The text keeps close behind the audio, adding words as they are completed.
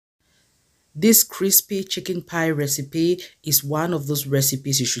This crispy chicken pie recipe is one of those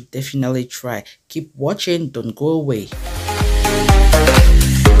recipes you should definitely try. Keep watching, don't go away.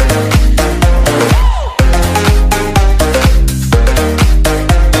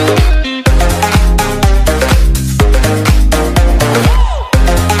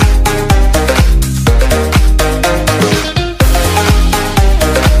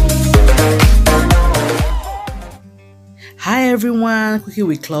 Hi everyone, Cooking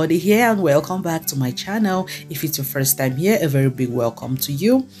with Claudia here and welcome back to my channel. If it's your first time here, a very big welcome to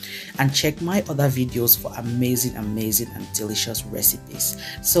you, and check my other videos for amazing and delicious recipes.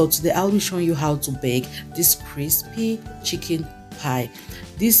 So today I'll be showing you how to bake this crispy chicken pie.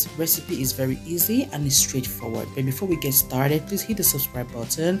 This recipe is very easy and it's straightforward, but before we get started, please hit the subscribe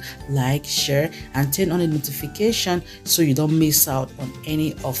button, like, share and turn on the notification so you don't miss out on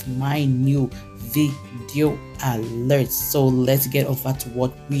any of my new video alerts. So let's get over to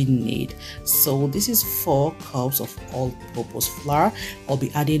what we need. So this is 4 cups of all-purpose flour. I'll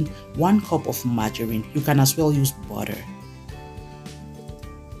be adding 1 cup of margarine. You can as well use butter.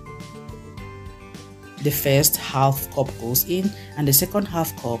 The first half cup goes in and the second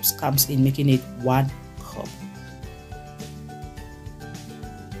half cup comes in, making it 1 cup.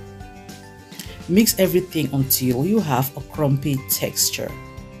 Mix everything until you have a crumbly texture.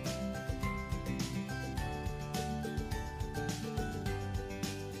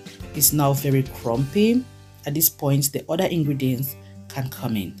 It's now very crumbly. At this point, the other ingredients can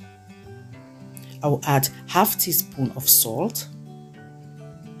come in. I will add half teaspoon of salt,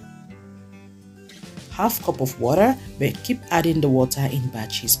 half cup of water, but keep adding the water in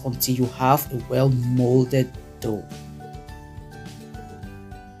batches until you have a well molded dough.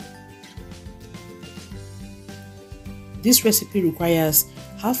 This recipe requires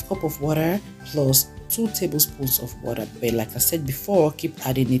half cup of water plus 2 tablespoons of water, but like I said before, keep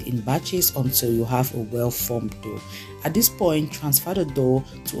adding it in batches until you have a well-formed dough. At this point, transfer the dough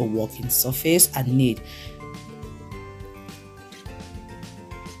to a working surface and knead.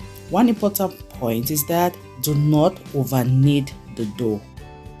 One important point is that do not over knead the dough.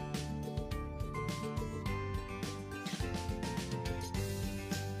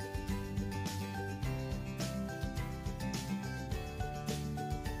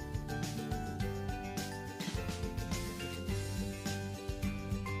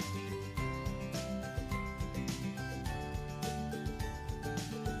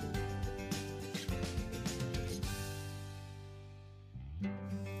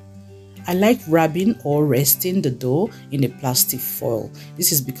 I like wrapping or resting the dough in a plastic foil.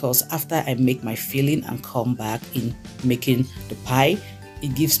 This is because after I make my filling and come back in making the pie,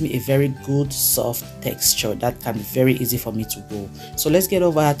 it gives me a very good soft texture that can be very easy for me to roll. So let's get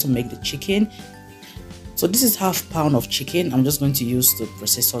over to make the chicken. So this is half pound of chicken. I'm just going to use the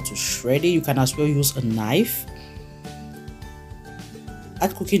processor to shred it. You can as well use a knife.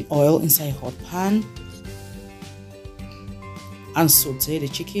 Add cooking oil inside a hot pan and saute the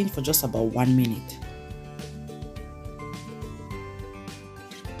chicken for just about 1 minute.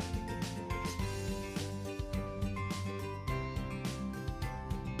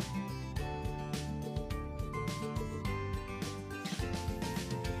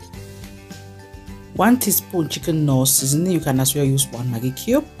 One teaspoon chicken knorr seasoning. You can as well use 1 maggi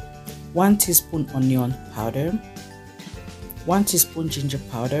cube, 1 teaspoon onion powder, 1 teaspoon ginger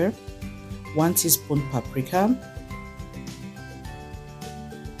powder, 1 teaspoon paprika,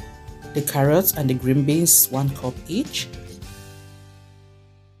 the carrots and the green beans 1 cup each,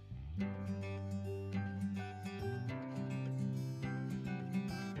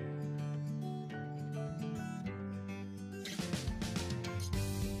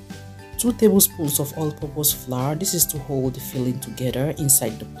 two tablespoons of all-purpose flour. This is to hold the filling together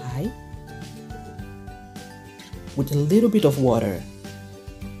inside the pie, with a little bit of water.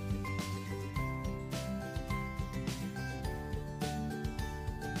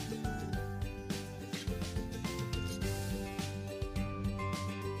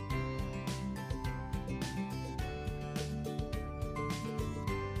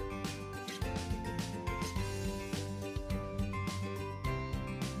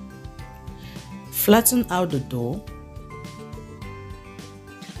 Flatten out the dough.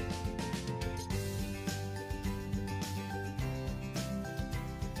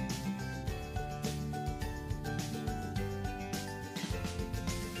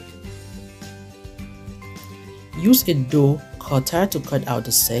 Use a dough cutter to cut out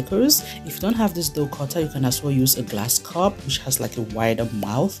the circles. If you don't have this dough cutter, you can as well use a glass cup which has like a wider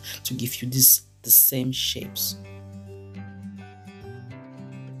mouth to give you the same shapes.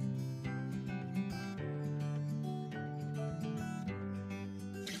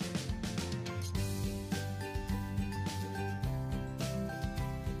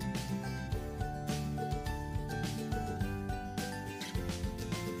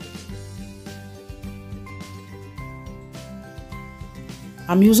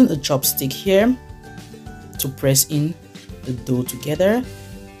 I'm using a chopstick here to press in the dough together.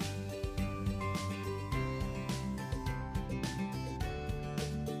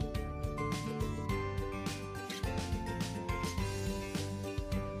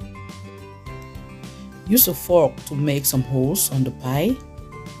 Use a fork to make some holes on the pie.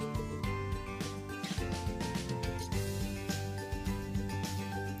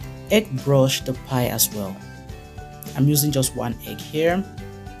 Egg brush the pie as well. I'm using just one egg here.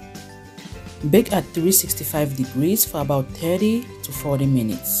 Bake at 365 degrees for about 30 to 40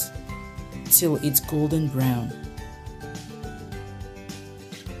 minutes till it's golden brown.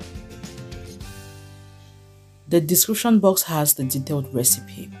 The description box has the detailed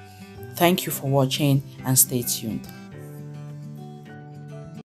recipe. Thank you for watching and stay tuned.